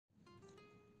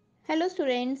Hello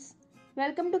students,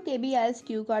 welcome to KBI's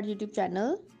Q Card YouTube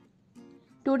channel.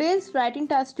 Today's writing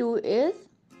task 2 is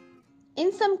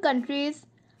in some countries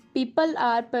people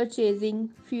are purchasing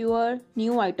fewer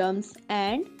new items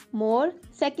and more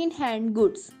second hand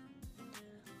goods.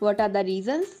 What are the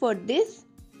reasons for this?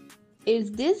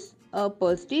 Is this a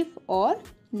positive or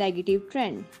negative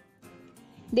trend?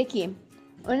 देखिए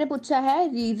उन्होंने पूछा है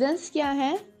reasons क्या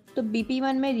हैं, तो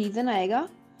BP1 में reason आएगा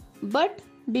but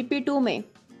BP2 में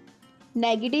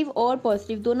नेगेटिव और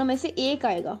पॉजिटिव दोनों में से एक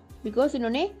आएगा बिकॉज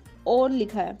इन्होंने और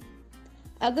लिखा है।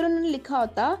 अगर उन्होंने लिखा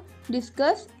होता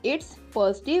discuss it's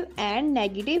positive and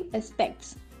negative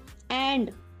aspects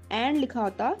and लिखा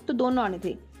होता तो दोनों आने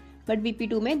थे, बट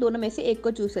BP2 में दोनों में से एक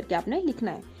को चूज करके आपने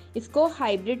लिखना है। इसको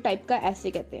हाइब्रिड टाइप का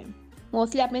ऐसे कहते हैं।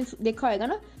 मोस्टली आपने देखा होगा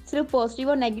ना, सिर्फ पॉजिटिव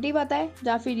और नेगेटिव आता है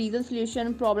या फिर रीजन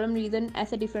सोल्यूशन प्रॉब्लम रीजन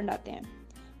ऐसे डिफरेंट आते हैं।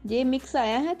 ये मिक्स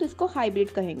आया है तो इसको हाइब्रिड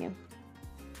कहेंगे।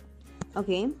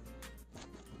 ओके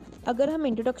अगर हम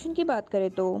इंट्रोडक्शन की बात करें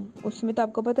तो उसमें तो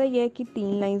आपको पता ही है कि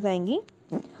 3 लाइंस आएंगी।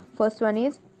 First one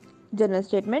is general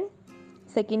statement,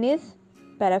 second is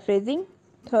paraphrasing,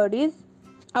 third is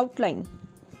outline.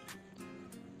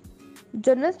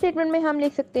 General statement में हम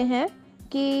लिख सकते हैं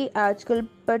कि आजकल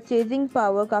परचेजिंग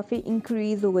पावर काफ़ी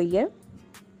इंक्रीज हो गई है,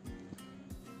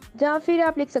 या फिर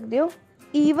आप लिख सकते हो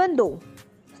इवन दो,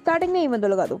 स्टार्टिंग में इवन दो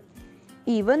लगा दो,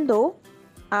 इवन दो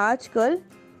आजकल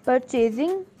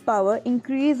परचेजिंग पावर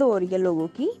इंक्रीज हो रही है लोगों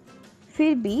की,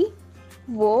 फिर भी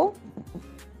वो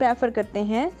प्रेफर करते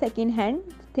हैं सेकेंड हैंड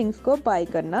थिंग्स को बाय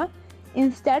करना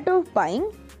instead of buying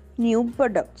new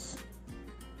products.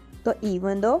 तो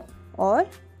इवन दो और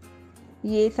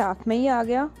ये साथ में ही आ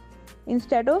गया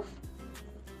इंस्टेड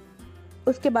ऑफ।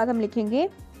 उसके बाद हम लिखेंगे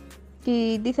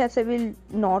कि दिस ऐसे विल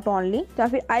नॉट ओनली, या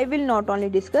फिर I will not only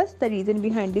discuss the reason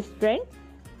behind this trend,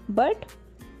 but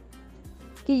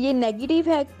कि ये नेगेटिव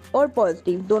है और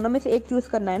पॉजिटिव दोनों में से एक चूज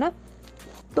करना है ना।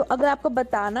 तो अगर आपको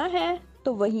बताना है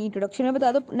तो वही इंट्रोडक्शन में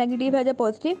बता दो नेगेटिव है या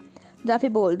पॉजिटिव, या फिर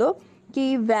बोल दो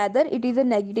कि whether it is a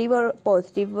negative और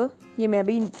पॉजिटिव, ये मैं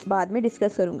अभी बाद में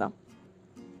डिस्कस करूँगा।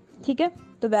 ठीक है,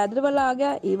 तो वेदर वाला आ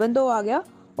गया, इवन दो आ गया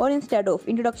और इंस्टेड ऑफ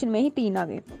इंट्रोडक्शन में ही 3 आ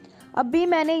गए। अभी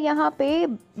मैंने यहाँ पे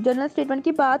जनरल स्टेटमेंट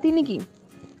की बात ही नहीं की,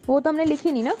 वो तो हमने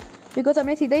लिखी नहीं ना, बिकॉज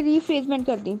हमने सीधा ही रीफ्रेजमेंट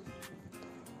कर दी।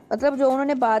 मतलब जो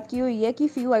उन्होंने बात की हुई है कि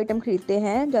फ्यू आइटम खरीदते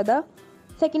हैं, ज़्यादा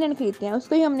सेकेंड हैंड खरीदते हैं,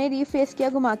 उसको ही हमने रीफ्रेज किया,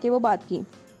 घुमा के वो बात की।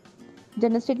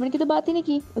 जनरल स्टेटमेंट की तो बात ही नहीं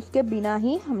की, उसके बिना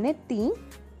ही हमने 3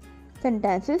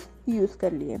 सेंटेंसेस यूज़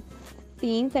कर लिए।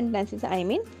 3 sentences I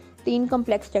mean 3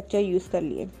 complex structure use कर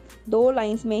लिए। 2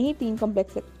 लाइंस में ही 3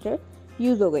 कॉम्प्लेक्स स्ट्रक्चर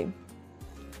यूज़ हो गए।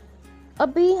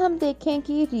 अभी हम देखें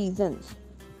कि रीजंस।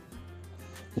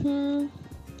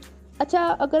 अच्छा,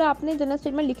 अगर आपने जनरल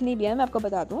स्टेटमेंट लिखनी भी है, मैं आपको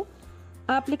बता दूं,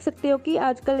 आप लिख सकते हो कि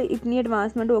आजकल इतनी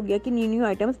एडवांसमेंट हो गया कि न्यू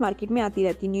आइटम्स मार्केट में आती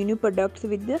रहती है, न्यू प्रोडक्ट्स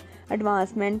विद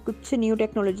एडवांसमेंट, कुछ न्यू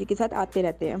टेक्नोलॉजी के साथ आते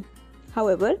रहते हैं।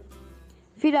 हाउएवर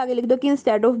फिर आगे लिख दो कि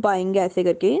इंस्टेड ऑफ बाइंग, ऐसे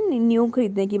करके न्यू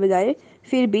खरीदने की बजाय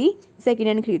फिर भी सेकेंड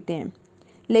हैंड खरीदते हैं।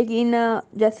 लेकिन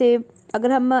जैसे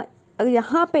अगर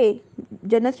यहाँ पे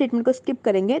जनरल स्टेटमेंट को स्किप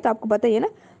करेंगे तो आपको पता ही है ना,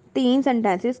 3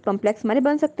 सेंटेंसेस कॉम्प्लेक्स हमारे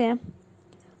बन सकते हैं,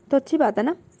 तो अच्छी बात है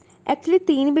ना। एक्चुअली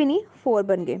 3 भी नहीं 4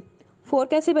 बन गए। 4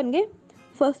 कैसे बन गए?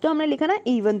 फर्स्ट तो हमने लिखा ना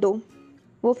इवन दो,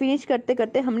 वो फिनिश करते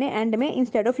करते हमने एंड में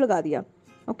इंस्टेड ऑफ लगा दिया।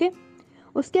 ओके,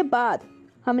 उसके बाद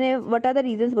हमने व्हाट आर द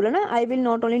रीजंस बोला ना, I will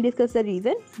not only discuss the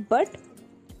reason but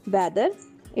whether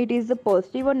it is the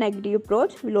positive और negative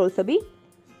approach will also be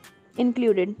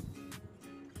included,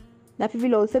 या फिर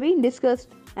विल ऑल्सो बी डिस्कस्ड,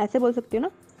 ऐसे बोल सकते हो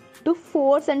ना। तो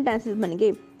 4 सेंटेंसेस बन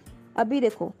गए। अभी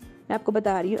देखो मैं आपको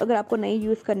बता रही हूँ, अगर आपको नहीं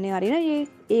यूज़ करने आ रही है ना,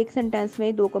 ये एक सेंटेंस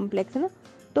में 2 कॉम्प्लेक्स है ना,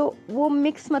 तो वो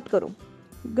मिक्स मत करो,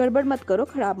 गड़बड़ मत करो,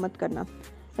 ख़राब मत करना।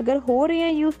 अगर हो रहे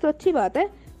हैं यूज़ तो अच्छी बात है,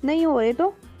 नहीं हो रहे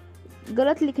तो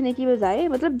गलत लिखने की बजाय,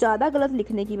 मतलब ज़्यादा गलत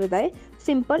लिखने की बजाय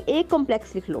सिंपल एक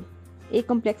कॉम्प्लेक्स लिख लो। एक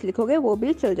कॉम्प्लेक्स लिखोगे वो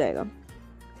भी चल जाएगा।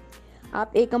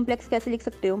 आप एक कॉम्प्लेक्स कैसे लिख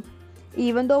सकते हो?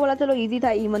 इवन दो वाला चलो इजी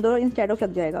था, इवन दो इंस्टेड ऑफ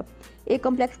लग जाएगा। एक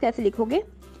कॉम्प्लेक्स कैसे लिखोगे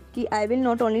कि I will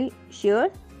not only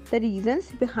share the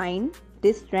reasons behind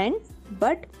this trend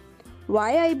but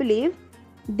why I believe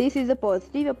this is a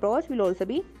positive approach will also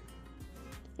be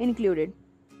included.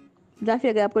 या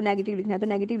फिर अगर आपको नेगेटिव लिखना है तो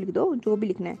नेगेटिव लिख दो, जो भी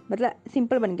लिखना है, मतलब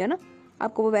सिंपल बन गया ना,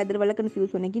 आपको वो वेदर वाला कंफ्यूज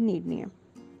होने की नीड नहीं है।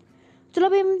 चलो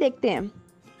अभी हम देखते हैं,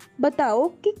 बताओ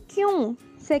कि क्यों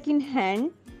सेकंड हैंड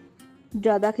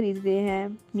ज़्यादा खरीद रहे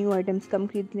हैं, न्यू आइटम्स कम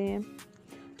खरीद रहे हैं।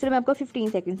 चलो मैं आपको 15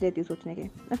 सेकेंड्स देती हूँ सोचने के।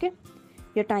 Okay,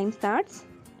 your time starts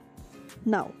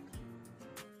now.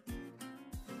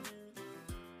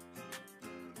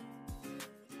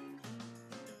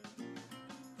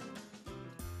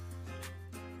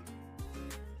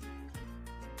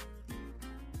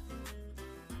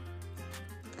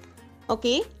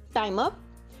 Okay, time up.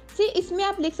 सी इसमें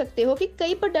आप लिख सकते हो कि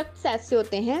कई प्रोडक्ट्स ऐसे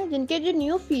होते हैं जिनके जो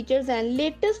न्यू फीचर्स हैं,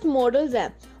 लेटेस्ट मॉडल्स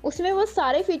हैं, उसमें वो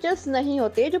सारे फीचर्स नहीं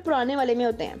होते जो पुराने वाले में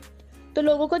होते हैं। तो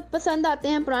लोगों को पसंद आते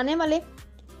हैं पुराने वाले,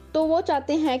 तो वो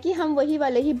चाहते हैं कि हम वही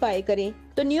वाले ही बाय करें।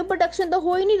 तो न्यू प्रोडक्शन तो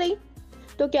हो ही नहीं रही,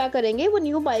 तो क्या करेंगे, वो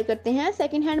न्यू बाय करते हैं,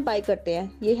 सेकंड हैंड बाय करते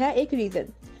हैं। ये है एक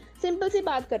रीज़न। सिंपल सी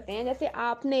बात करते हैं, जैसे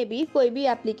आपने भी कोई भी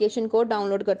एप्लीकेशन को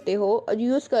डाउनलोड करते हो और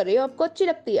यूज़ कर रहे हो, आपको अच्छी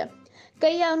लगती है,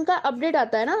 कई उनका अपडेट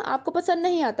आता है ना, आपको पसंद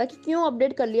नहीं आता कि क्यों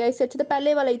अपडेट कर लिया, इससे अच्छा तो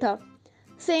पहले वाला ही था।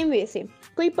 सेम वे से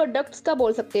कोई प्रोडक्ट्स का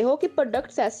बोल सकते हो कि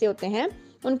प्रोडक्ट्स ऐसे होते हैं,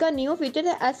 उनका न्यू फीचर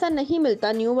ऐसा नहीं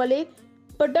मिलता, न्यू वाले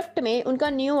प्रोडक्ट में, उनका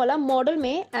न्यू वाला मॉडल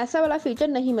में ऐसा वाला फीचर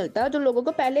नहीं मिलता जो लोगों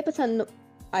को पहले पसंद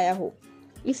आया हो।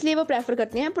 इसलिए वो प्रेफर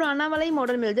करते हैं पुराना वाला ही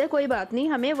मॉडल मिल जाए, कोई बात नहीं,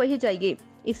 हमें वही चाहिए।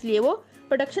 इसलिए वो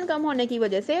प्रोडक्शन कम होने की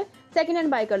वजह से सेकेंड हैंड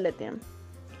बाय कर लेते हैं।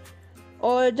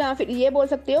 और जहाँ फिर ये बोल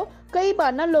सकते हो, कई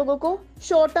बार ना लोगों को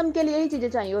शॉर्ट टर्म के लिए ही चीज़ें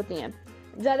चाहिए होती हैं,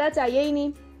 ज़्यादा चाहिए ही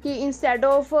नहीं, कि इंस्टेड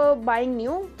ऑफ बाइंग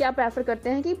न्यू क्या प्रेफर करते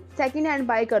हैं कि सेकंड हैंड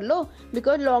बाय कर लो,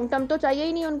 बिकॉज लॉन्ग टर्म तो चाहिए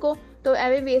ही नहीं उनको, तो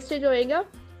एवे वेस्टेज होएगा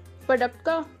प्रोडक्ट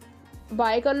का।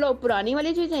 बाय कर लो पुरानी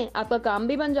वाली चीज़ें, आपका काम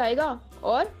भी बन जाएगा,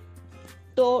 और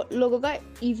तो लोगों का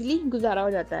ईजिली गुजारा हो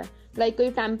जाता है। लाइक कोई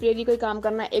टेम्परेरी कोई काम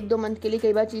करना है 1-2 मंथ के लिए,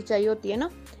 कई बार चीज़ चाहिए होती है ना।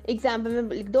 एग्जाम्पल में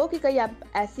लिख दो कि कई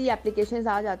ऐसी एप्लीकेशंस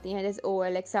आ जाती हैं, जैसे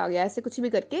OLX आ गया, ऐसे कुछ भी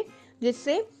करके,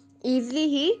 जिससे ईजिली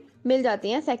ही मिल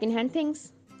जाती हैं second hand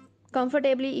things,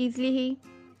 comfortably easily ही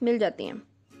मिल जाती हैं।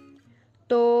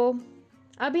 तो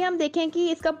अभी हम देखें कि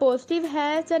इसका पॉजिटिव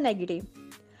है या नेगेटिव।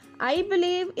 आई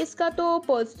बिलीव इसका तो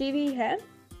पॉजिटिव ही है।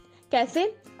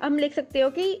 कैसे, हम लिख सकते हो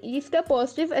कि इसका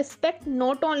positive aspect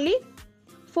not only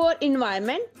for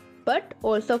environment but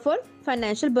also for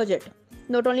financial budget.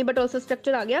 Not only but also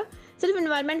structure आ गया, सिर्फ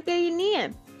इन्वायरमेंट के लिए नहीं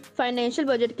है, फाइनेंशियल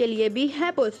बजट के लिए भी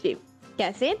है पॉजिटिव।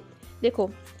 कैसे, देखो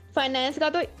फाइनेंस का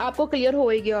तो आपको क्लियर हो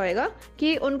ही गया होगा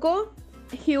कि उनको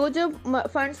ह्यूज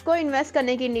फंड्स को इन्वेस्ट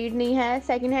करने की नीड नहीं है।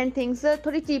 सेकंड हैंड थिंग्स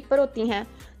थोड़ी चीपर होती हैं।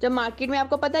 जब मार्केट में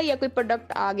आपको पता ही है कोई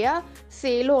प्रोडक्ट आ गया,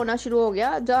 सेल होना शुरू हो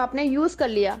गया, जब आपने यूज़ कर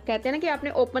लिया, कहते हैं ना कि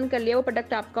आपने ओपन कर लिया, वो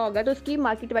प्रोडक्ट आपका हो गया, तो उसकी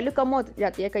मार्केट वैल्यू कम हो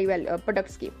जाती है कई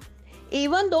प्रोडक्ट्स की।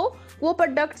 इवन दो वो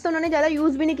प्रोडक्ट्स उन्होंने ज़्यादा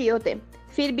यूज़ भी नहीं किए होते,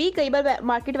 फिर भी कई बार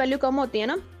मार्केट वैल्यू कम होती है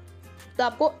ना, तो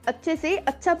आपको अच्छे से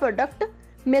अच्छा प्रोडक्ट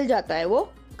मिल जाता है, वो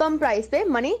कम प्राइस पे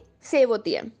मनी सेव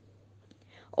होती है।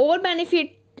 और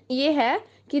बेनिफिट ये है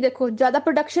कि देखो ज़्यादा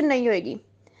प्रोडक्शन नहीं होएगी,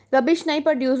 रबिश नहीं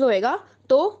प्रोड्यूस होएगा,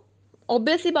 तो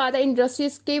ऑब्वियस सी बात है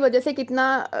इंडस्ट्रीज की वजह से कितना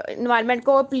इन्वायरमेंट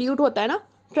को पोल्यूट होता है ना,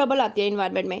 ट्रबल आती है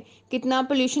इन्वायरमेंट में, कितना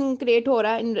पोल्यूशन क्रिएट हो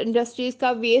रहा है, इंडस्ट्रीज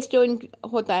का वेस्ट जो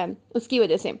होता है उसकी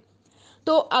वजह से।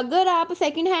 तो अगर आप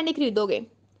सेकंड हैंड ही खरीदोगे,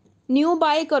 न्यू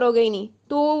बाय करोगे ही नहीं,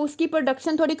 तो उसकी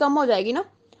प्रोडक्शन थोड़ी कम हो जाएगी ना,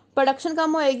 प्रोडक्शन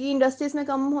कम होएगी, इंडस्ट्रीज में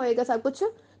कम होएगा सब कुछ,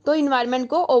 तो इन्वायरमेंट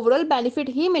को ओवरऑल बेनिफिट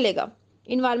ही मिलेगा।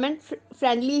 इन्वायरमेंट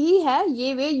फ्रेंडली ही है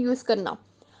ये वे यूज़ करना।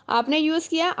 आपने यूज़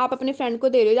किया, आप अपने फ्रेंड को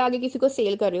दे रहे हो, आगे किसी को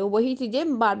सेल कर रहे हो, वही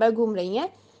चीज़ें बार बार घूम रही हैं,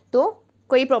 तो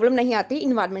कोई प्रॉब्लम नहीं आती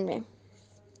इन्वायरमेंट में।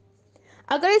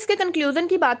 अगर इसके कंक्लूजन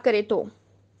की बात करें तो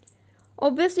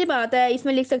ऑब्वियसली बात है,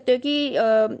 इसमें लिख सकते हो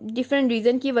कि डिफरेंट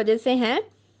रीज़न की वजह से हैं,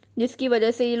 जिसकी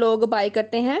वजह से ये लोग बाय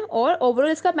करते हैं, और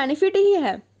ओवरऑल इसका बेनिफिट ही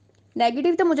है।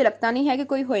 नेगेटिव तो मुझे लगता नहीं है कि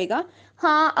कोई होएगा।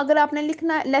 हाँ, अगर आपने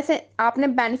लिखना है, जैसे आपने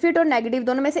बेनिफिट और नेगेटिव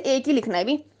दोनों में से एक ही लिखना है,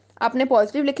 भी आपने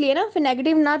पॉजिटिव लिख लिया ना, फिर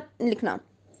नेगेटिव ना लिखना।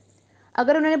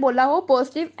 अगर उन्होंने बोला हो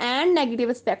पॉजिटिव एंड नेगेटिव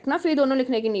एस्पेक्ट ना, फिर दोनों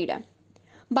लिखने की नीड है।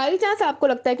 बाई चांस आपको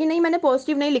लगता है कि नहीं मैंने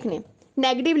पॉजिटिव नहीं लिखने,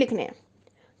 नेगेटिव लिखने हैं,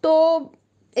 तो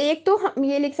एक तो हम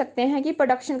ये लिख सकते हैं कि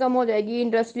प्रोडक्शन कम हो जाएगी,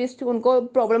 इंडस्ट्रीज उनको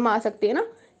प्रॉब्लम आ सकती है ना,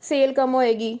 सेल कम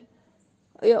होएगी,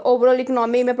 ओवरऑल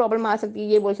इकोनॉमी में प्रॉब्लम आ सकती है,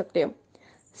 ये बोल सकते हो।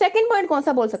 सेकंड पॉइंट कौन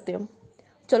सा बोल सकते हो,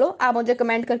 चलो आप मुझे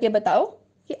कमेंट करके बताओ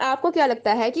कि आपको क्या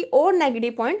लगता है कि और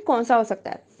नेगेटिव पॉइंट कौन सा हो सकता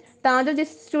है, ताकि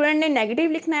जिस स्टूडेंट ने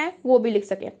नेगेटिव लिखना है वो भी लिख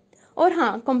सके। और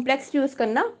हाँ, कॉम्प्लेक्स यूज़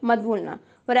करना मत भूलना,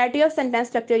 variety of sentence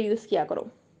structure use किया करो।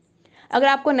 अगर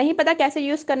आपको नहीं पता कैसे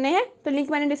यूज़ करने हैं तो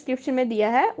लिंक मैंने डिस्क्रिप्शन में दिया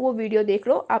है, वो वीडियो देख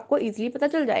लो, आपको ईजिली पता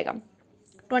चल जाएगा।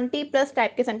 20+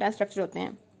 टाइप के सेंटेंस स्ट्रक्चर होते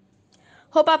हैं।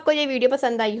 होप आपको ये वीडियो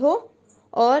पसंद आई हो,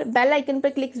 और बेल आइकन पर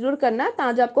क्लिक जरूर करना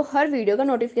ताकि आपको हर वीडियो का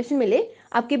नोटिफिकेशन मिले,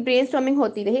 आपकी ब्रेनस्टॉर्मिंग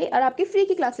होती रहे और आपकी फ्री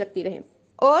की क्लास लगती रहे।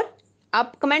 और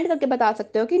आप कमेंट करके बता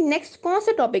सकते हो कि नेक्स्ट कौन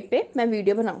से टॉपिक पे मैं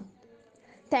वीडियो बनाऊँ।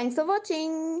 Thanks for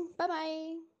watching, bye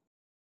bye.